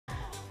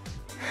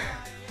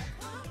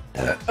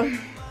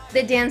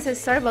The dances.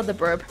 Sorry about the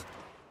burp.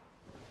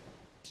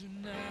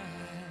 Tonight,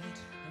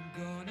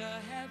 I'm gonna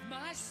have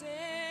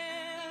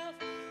myself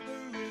a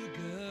real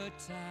good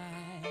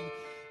time.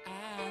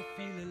 I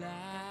feel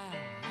alive.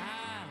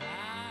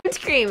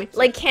 Whipped cream,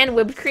 like canned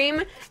whipped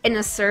cream in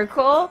a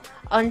circle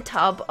on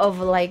top of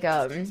like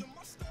a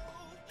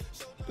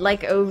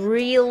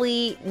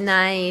really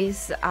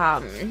nice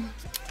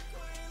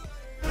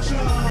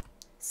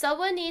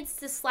Someone needs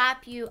to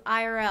slap you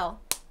IRL.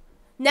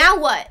 Now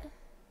what?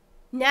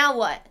 Now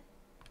what?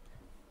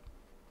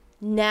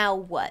 Now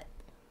what?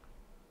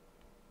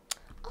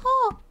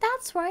 Oh,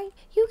 that's right.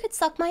 You could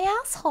suck my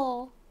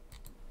asshole.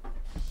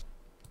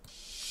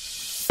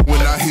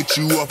 When I hit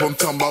you up, I'm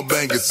talking about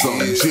banging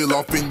something. Chill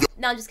off in your.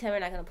 No, I'm just kidding. We're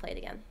not gonna play it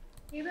again.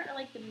 Favorite are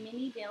like the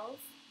mini dills.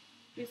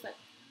 Just like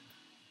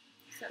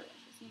so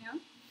delicious, you know?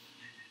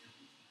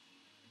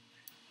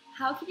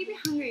 How could you be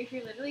hungry if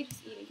you're literally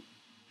just eating?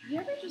 You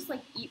ever just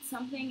like eat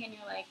something and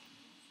you're like,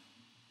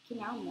 okay,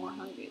 now I'm more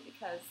hungry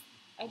because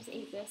I just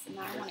ate this and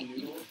now I want to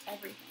eat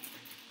everything.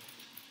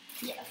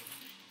 Yes.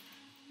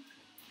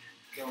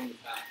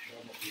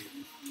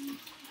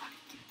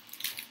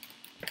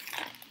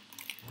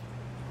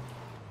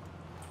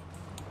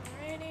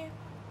 Alrighty.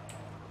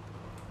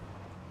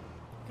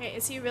 Okay,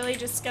 is he really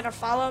just gonna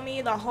follow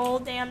me the whole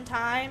damn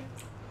time?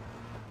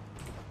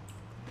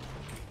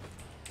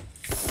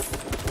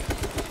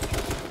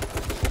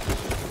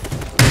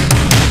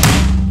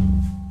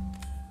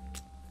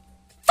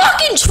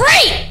 Fucking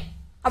tree!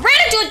 I ran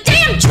into a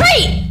damn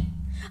tree!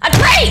 A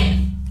tree!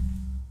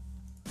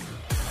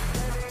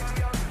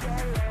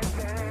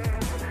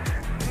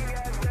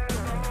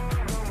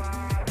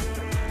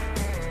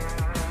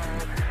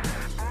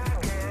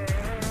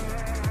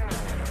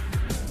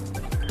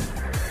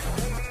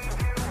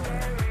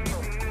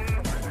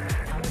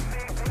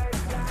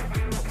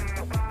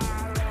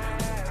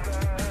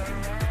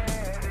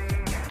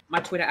 My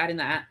Twitter ad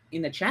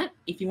in the chat.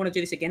 If you want to do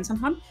this again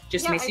sometime,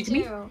 just message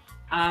me.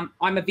 I'm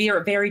a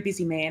very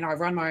busy man. I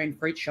run my own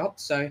fruit shop,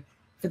 so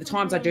for the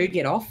times I do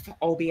get off,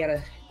 I'll be able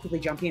to quickly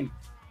jump in.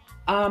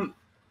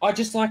 I'd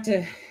just like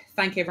to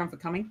thank everyone for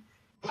coming.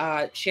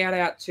 Shout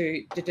out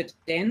to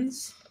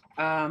Dens.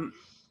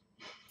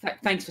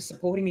 Thanks for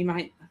supporting me,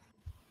 mate.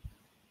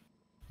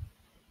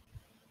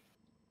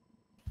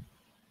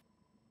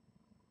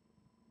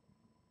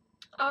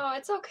 Oh,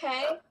 it's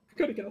okay. I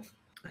gotta get off.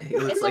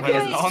 It's like okay.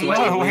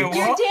 Wait, Your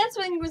what?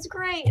 dancing was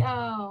great.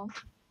 Oh.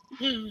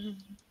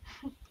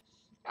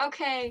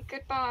 Okay,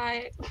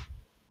 goodbye.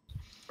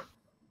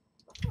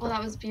 Well,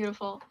 that was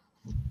beautiful.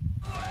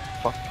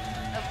 Of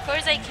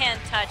course I can't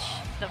touch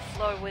the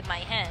floor with my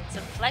hands.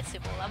 I'm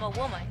flexible. I'm a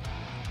woman.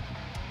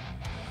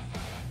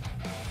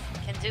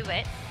 Can do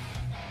it.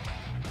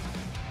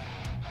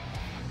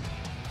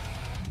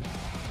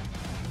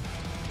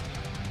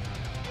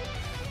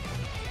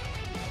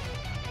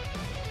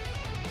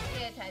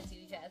 Get a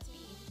tattoo, Jasby.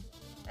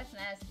 That's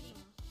nasty.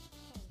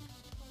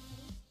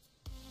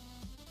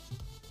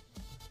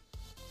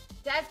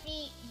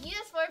 Jasby, you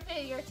just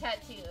forfeited your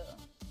tattoo.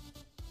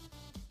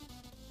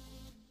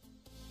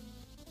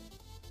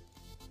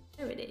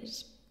 There it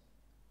is.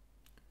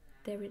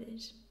 There it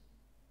is.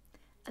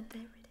 There it is.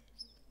 There it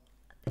is.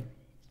 There it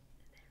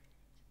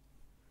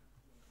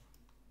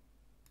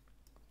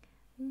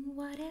is.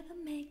 Whatever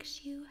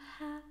makes you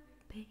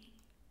happy.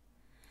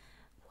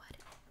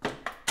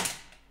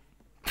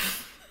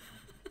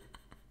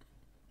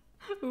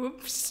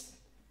 Oops.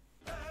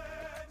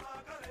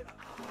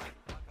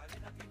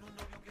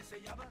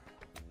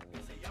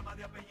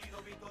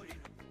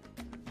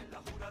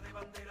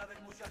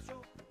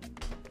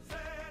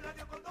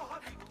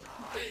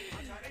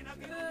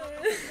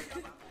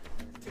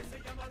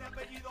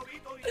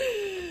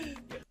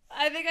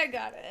 I think I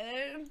got it.